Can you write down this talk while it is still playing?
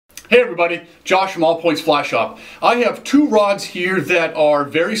Hey everybody, Josh from All Points Fly Shop. I have two rods here that are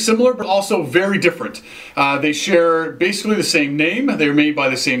very similar but also very different. They share basically the same name, they're made by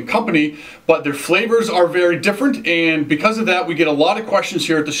the same company, but their flavors are very different, and because of that we get a lot of questions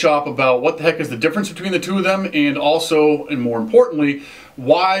here at the shop about what the heck is the difference between the two of them, and also, and more importantly,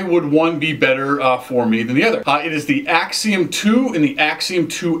 why would one be better for me than the other? It is the Axiom 2 and the Axiom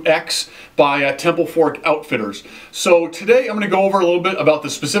 2X by Temple Fork Outfitters. So today I'm going to go over a little bit about the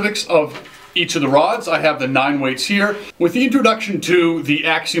specifics of each of the rods. I have the 9 weights here. With the introduction to the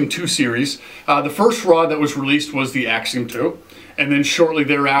Axiom 2 series, the first rod that was released was the Axiom 2, and then shortly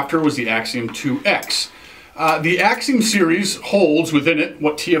thereafter was the Axiom 2X. The Axiom series holds within it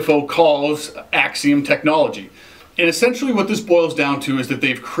what TFO calls Axiom technology. And essentially what this boils down to is that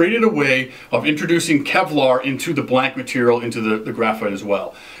they've created a way of introducing Kevlar into the blank material, into the graphite as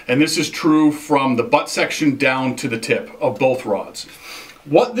well. And this is true from the butt section down to the tip of both rods.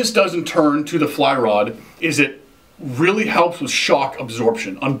 What this does in turn to the fly rod is it really helps with shock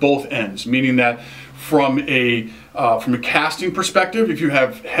absorption on both ends, meaning that from a casting perspective, if you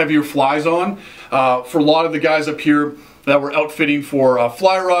have heavier flies on, for a lot of the guys up here that we're outfitting for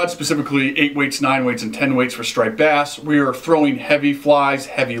fly rods, specifically 8 weights, 9 weights, and 10 weights for striped bass, we are throwing heavy flies,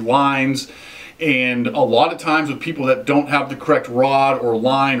 heavy lines, and a lot of times with people that don't have the correct rod or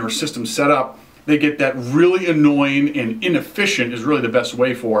line or system set up, they get that really annoying and inefficient, is really the best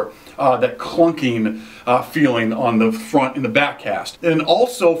way for it, that clunking feeling on the front and the back cast. And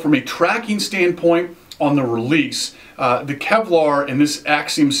also from a tracking standpoint on the release, the Kevlar in this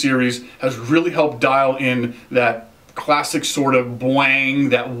Axiom series has really helped dial in that classic sort of blang,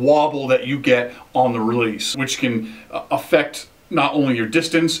 that wobble that you get on the release, which can affect not only your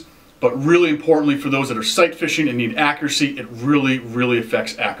distance, but really importantly for those that are sight fishing and need accuracy, it really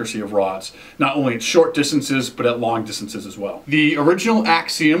affects accuracy of rods. Not only at short distances, but at long distances as well. The original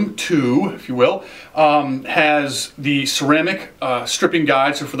Axiom 2, if you will, has the ceramic stripping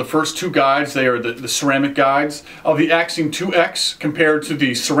guides. So for the first 2 guides, they are the ceramic guides. Of the Axiom 2X compared to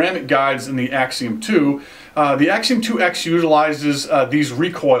the ceramic guides in the Axiom 2, the Axiom 2X utilizes these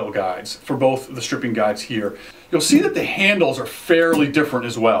recoil guides for both the stripping guides here. You'll see that the handles are fairly different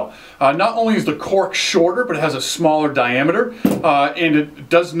as well. Not only is the cork shorter, but it has a smaller diameter, and it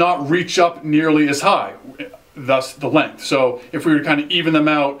does not reach up nearly as high, thus the length. So if we were to kind of even them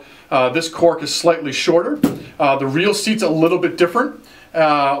out, this cork is slightly shorter. The reel seat's a little bit different.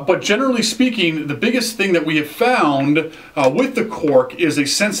 But generally speaking, the biggest thing that we have found with the cork is a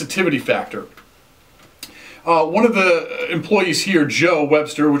sensitivity factor. One of the employees here, Joe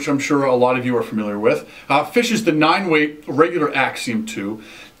Webster, which I'm sure a lot of you are familiar with, fishes the 9 weight regular Axiom 2,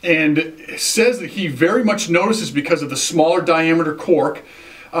 and says that he very much notices, because of the smaller diameter cork,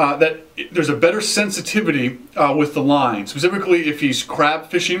 that there's a better sensitivity with the line. Specifically if he's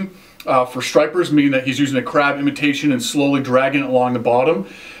crab fishing for stripers, meaning that he's using a crab imitation and slowly dragging it along the bottom,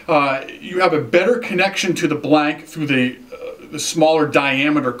 you have a better connection to the blank through the smaller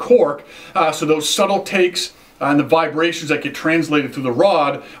diameter cork, so those subtle takes and the vibrations that get translated through the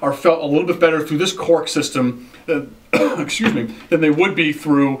rod are felt a little bit better through this cork system excuse me, than they would be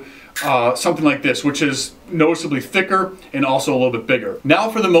through something like this, which is noticeably thicker and also a little bit bigger.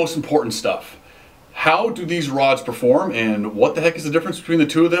 Now for the most important stuff. How do these rods perform, and what the heck is the difference between the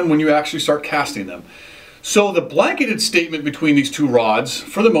two of them when you actually start casting them? So the blanketed statement between these two rods,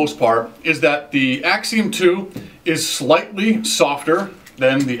 for the most part, is that the Axiom 2 is slightly softer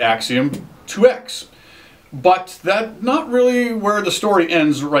than the Axiom 2X. But that's not really where the story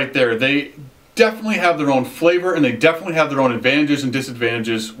ends right there. They definitely have their own flavor, and they definitely have their own advantages and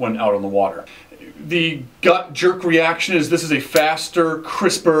disadvantages when out on the water. The gut jerk reaction is this is a faster,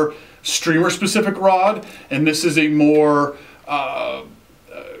 crisper, streamer-specific rod, and this is a more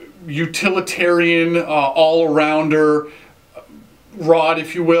utilitarian, all-arounder rod,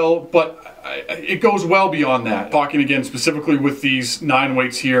 if you will, but it goes well beyond that. Talking again specifically with these 9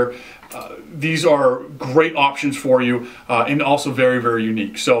 weights here, these are great options for you, and also very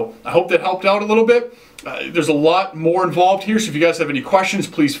unique. So I hope that helped out a little bit. There's a lot more involved here, so if you guys have any questions,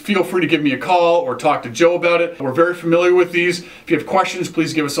 please feel free to give me a call or talk to Joe about it. We're very familiar with these. If you have questions,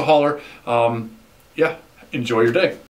 please give us a holler. Yeah, enjoy your day.